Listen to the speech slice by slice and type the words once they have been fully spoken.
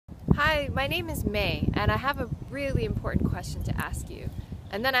Hi, my name is May, and I have a really important question to ask you.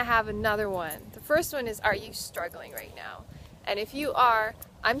 And then I have another one. The first one is, are you struggling right now? And if you are,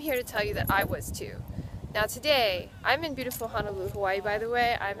 I'm here to tell you that I was too. Now today, I'm in beautiful Honolulu, Hawaii, by the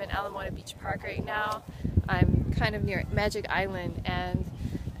way. I'm in Ala Moana Beach Park right now. I'm kind of near Magic Island, and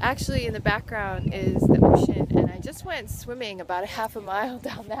actually in the background is the ocean, and I just went swimming about a half a mile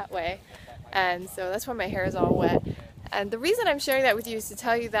down that way. And so that's why my hair is all wet. And the reason I'm sharing that with you is to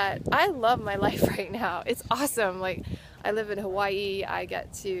tell you that I love my life right now. It's awesome. Like, I live in Hawaii, I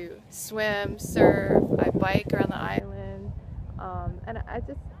get to swim, surf, I bike around the island, and I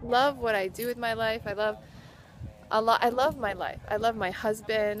just love what I do with my life. I love my life. I love my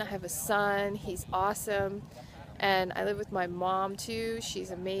husband. I have a son. He's awesome. And I live with my mom too.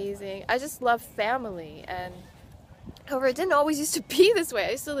 She's amazing. I just love family. And however, it didn't always used to be this way.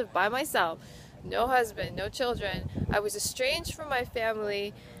 I used to live by myself. No husband, no children. I was estranged from my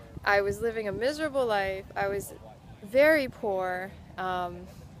family. I was living a miserable life. I was very poor.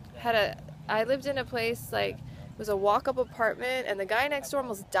 I lived in a place like, it was a walk-up apartment, and the guy next door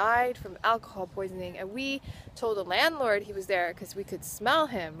almost died from alcohol poisoning, and we told the landlord he was there because we could smell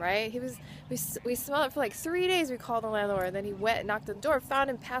him, right? We smelled it for like 3 days. We called the landlord, and then he went and knocked on the door,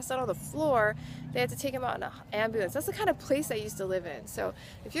 found him passed out on the floor. They had to take him out in an ambulance. That's the kind of place I used to live in. So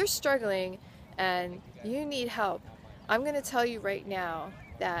if you're struggling and you need help, I'm going to tell you right now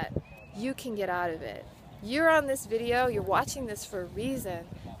that you can get out of it. You're on this video, you're watching this for a reason,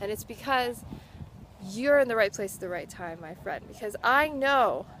 and it's because you're in the right place at the right time, my friend, because I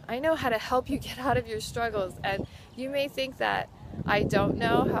know how to help you get out of your struggles. And you may think that I don't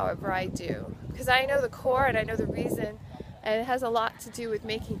know, however I do, because I know the core and I know the reason, and it has a lot to do with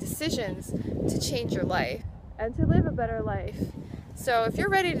making decisions to change your life and to live a better life. So if you're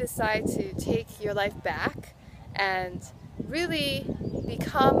ready to decide to take your life back and really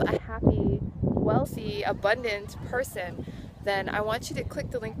become a happy, wealthy, abundant person, then I want you to click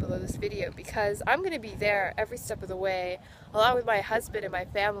the link below this video, because I'm going to be there every step of the way along with my husband and my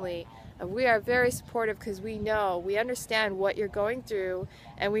family, and we are very supportive because we understand what you're going through,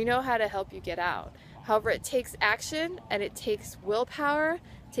 and we know how to help you get out. However, it takes action and it takes willpower,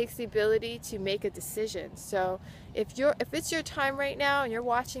 it takes the ability to make a decision. So if it's your time right now and you're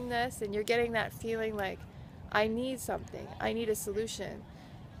watching this and you're getting that feeling like, I need something, I need a solution,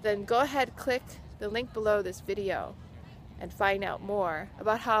 then go ahead, click the link below this video and find out more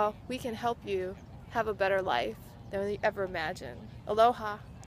about how we can help you have a better life than you ever imagined. Aloha.